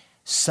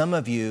 Some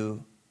of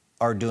you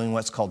are doing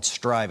what's called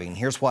striving.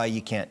 Here's why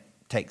you can't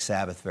take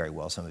Sabbath very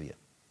well, some of you.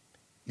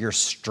 You're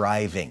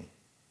striving.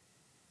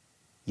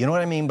 You know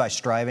what I mean by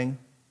striving?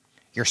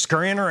 You're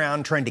scurrying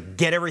around trying to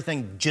get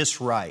everything just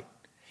right.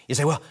 You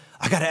say, well,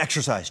 I got to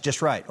exercise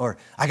just right, or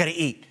I got to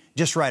eat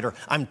just right, or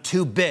I'm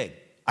too big,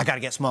 I got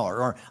to get smaller,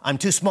 or I'm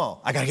too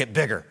small, I got to get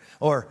bigger,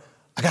 or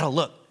I got to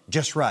look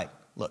just right.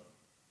 Look,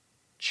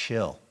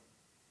 chill.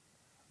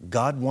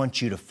 God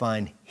wants you to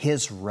find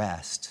His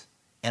rest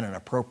and an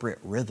appropriate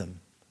rhythm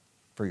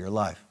for your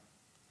life.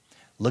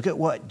 Look at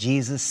what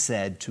Jesus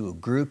said to a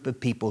group of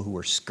people who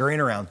were scurrying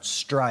around,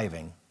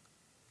 striving,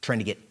 trying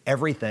to get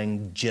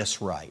everything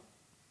just right.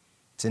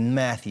 It's in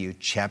Matthew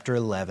chapter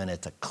 11.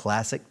 It's a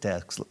classic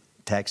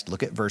text.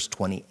 Look at verse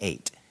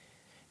 28.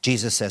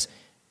 Jesus says,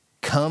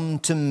 "Come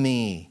to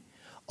me,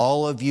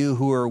 all of you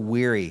who are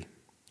weary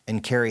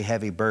and carry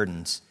heavy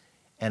burdens,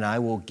 and I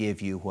will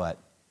give you" what?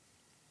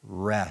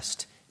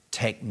 Rest.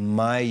 "Take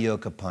my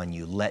yoke upon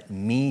you. Let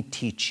me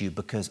teach you,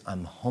 because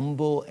I'm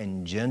humble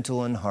and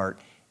gentle in heart,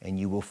 and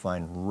you will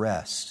find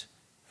rest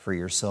for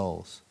your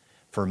souls.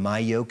 For my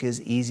yoke is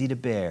easy to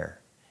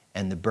bear,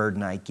 and the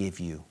burden I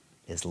give you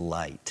is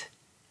light."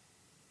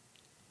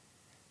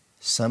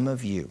 Some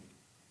of you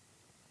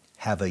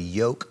have a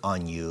yoke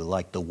on you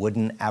like the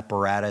wooden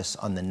apparatus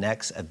on the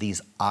necks of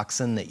these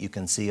oxen that you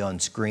can see on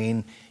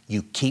screen.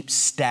 You keep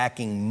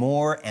stacking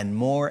more and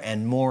more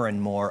and more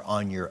and more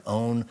on your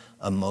own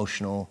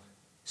emotional,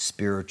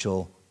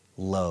 spiritual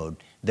load.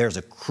 There's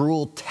a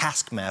cruel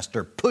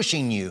taskmaster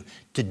pushing you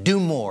to do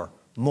more,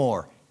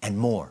 more, and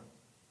more.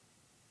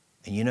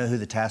 And you know who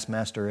the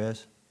taskmaster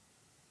is?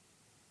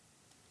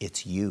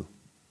 It's you.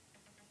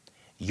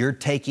 You're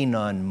taking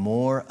on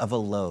more of a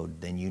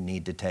load than you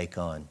need to take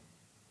on.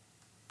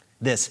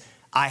 This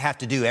I have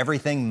to do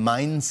everything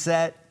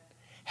mindset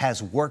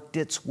has worked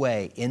its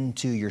way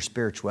into your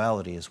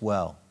spirituality as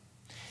well.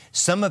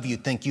 Some of you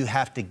think you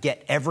have to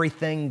get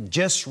everything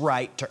just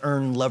right to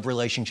earn love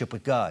relationship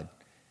with God.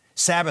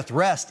 Sabbath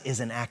rest is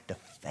an act of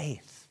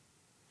faith.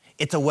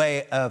 It's a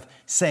way of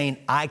saying,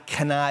 I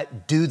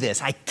cannot do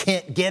this. I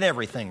can't get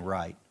everything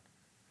right.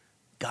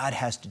 God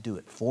has to do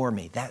it for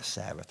me. That's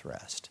Sabbath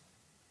rest.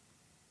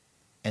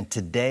 And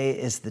today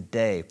is the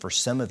day for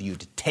some of you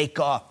to take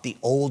off the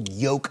old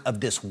yoke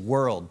of this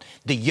world,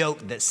 the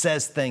yoke that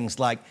says things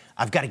like,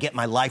 I've got to get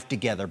my life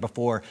together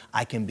before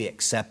I can be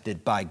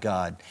accepted by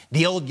God.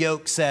 The old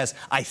yoke says,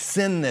 I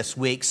sinned this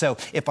week, so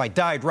if I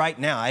died right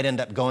now, I'd end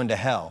up going to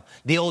hell.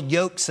 The old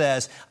yoke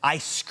says, I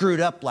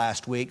screwed up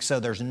last week, so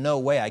there's no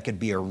way I could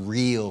be a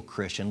real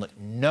Christian. Look,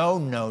 no,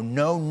 no,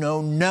 no,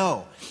 no,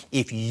 no.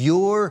 If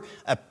you're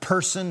a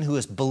person who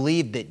has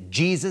believed that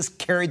Jesus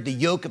carried the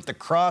yoke of the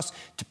cross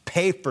to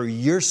pay for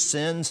your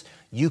sins,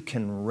 you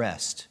can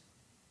rest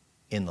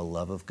in the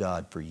love of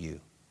God for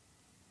you.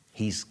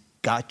 He's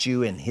got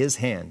you in His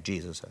hand,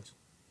 Jesus says.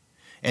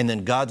 And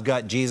then God's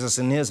got Jesus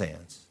in His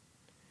hands.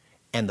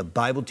 And the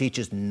Bible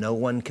teaches no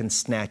one can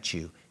snatch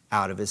you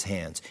out of His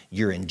hands.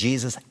 You're in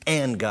Jesus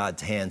and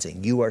God's hands,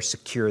 and you are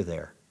secure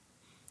there.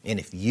 And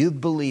if you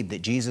believe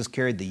that Jesus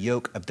carried the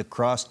yoke of the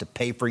cross to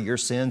pay for your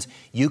sins,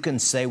 you can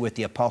say with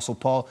the Apostle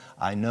Paul,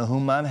 I know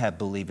whom I have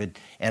believed,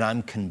 and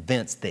I'm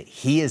convinced that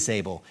He is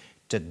able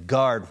to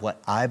guard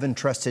what I've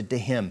entrusted to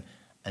Him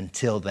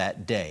until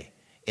that day.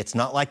 It's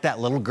not like that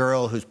little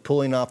girl who's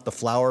pulling off the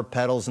flower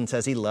petals and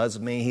says, He loves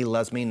me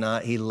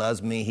not, He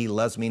loves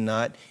me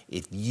not.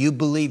 If you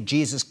believe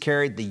Jesus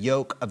carried the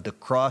yoke of the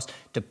cross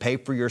to pay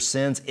for your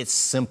sins, it's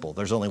simple.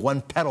 There's only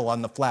one petal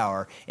on the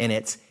flower, and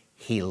it's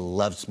He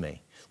loves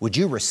me. Would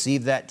you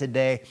receive that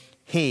today?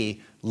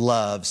 He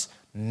loves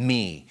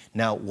me.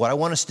 Now, what I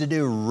want us to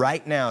do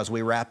right now as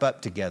we wrap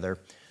up together,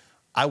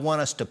 I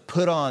want us to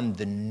put on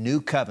the new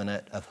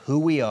covenant of who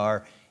we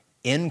are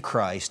in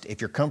Christ. If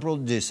you're comfortable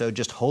to do so,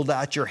 just hold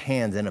out your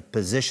hands in a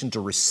position to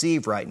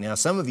receive right now.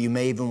 Some of you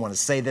may even want to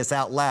say this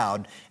out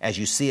loud as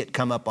you see it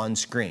come up on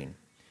screen.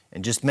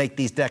 And just make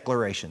these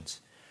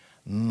declarations.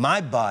 My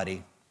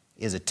body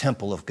is a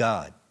temple of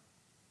God.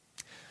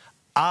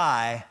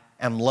 I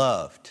am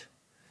loved.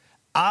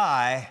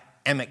 I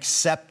am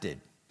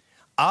accepted.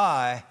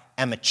 I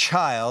am a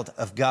child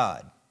of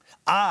God.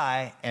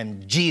 I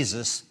am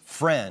Jesus'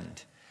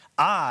 friend.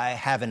 I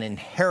have an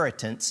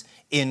inheritance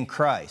in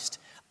Christ.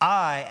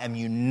 I am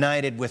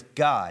united with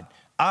God.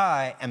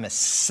 I am a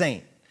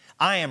saint.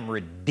 I am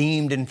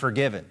redeemed and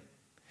forgiven.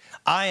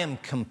 I am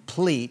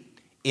complete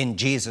in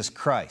Jesus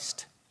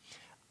Christ.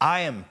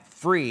 I am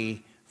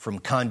free from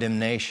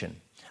condemnation.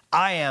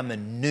 I am a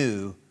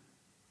new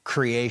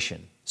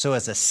creation. So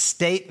as a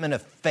statement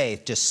of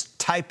faith, just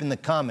type in the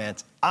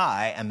comments,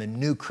 I am a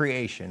new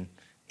creation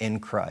in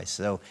Christ.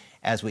 So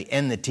as we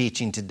end the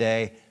teaching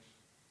today,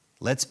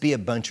 let's be a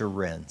bunch of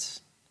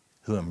Wrens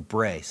who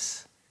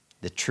embrace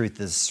the truth of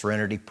the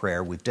Serenity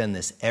Prayer. We've done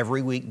this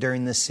every week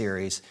during this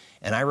series,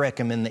 and I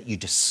recommend that you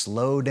just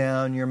slow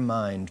down your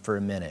mind for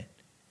a minute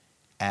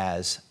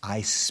as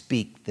I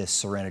speak this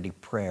Serenity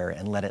Prayer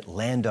and let it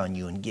land on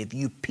you and give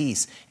you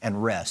peace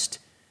and rest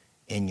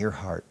in your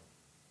heart.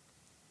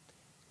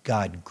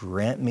 God,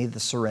 grant me the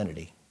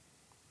serenity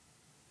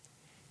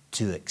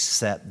to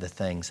accept the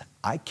things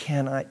I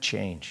cannot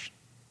change,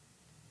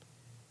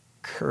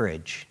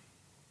 courage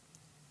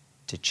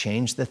to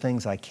change the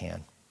things I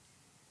can,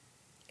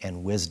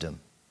 and wisdom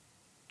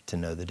to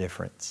know the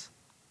difference.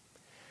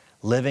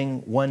 Living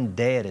one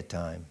day at a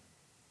time,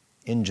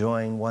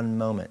 enjoying one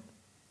moment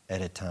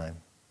at a time.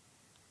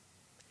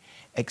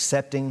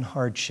 Accepting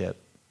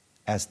hardship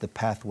as the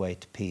pathway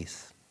to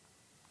peace.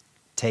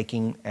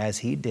 Taking, as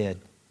He did,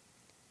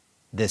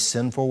 this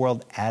sinful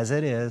world as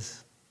it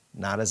is,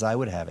 not as I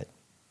would have it.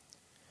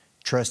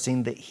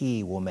 Trusting that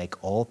He will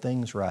make all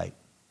things right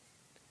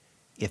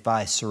if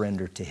I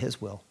surrender to His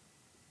will,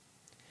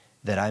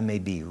 that I may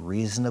be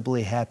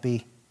reasonably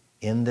happy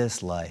in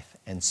this life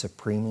and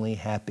supremely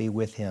happy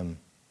with Him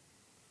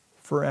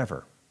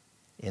forever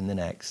in the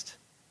next.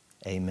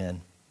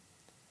 Amen.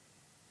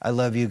 I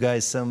love you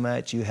guys so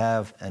much. You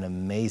have an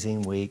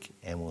amazing week,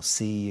 and we'll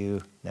see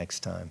you next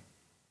time.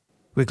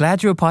 We're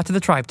glad you were part of the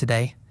tribe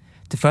today.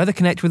 To further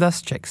connect with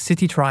us, check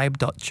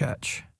citytribe.church.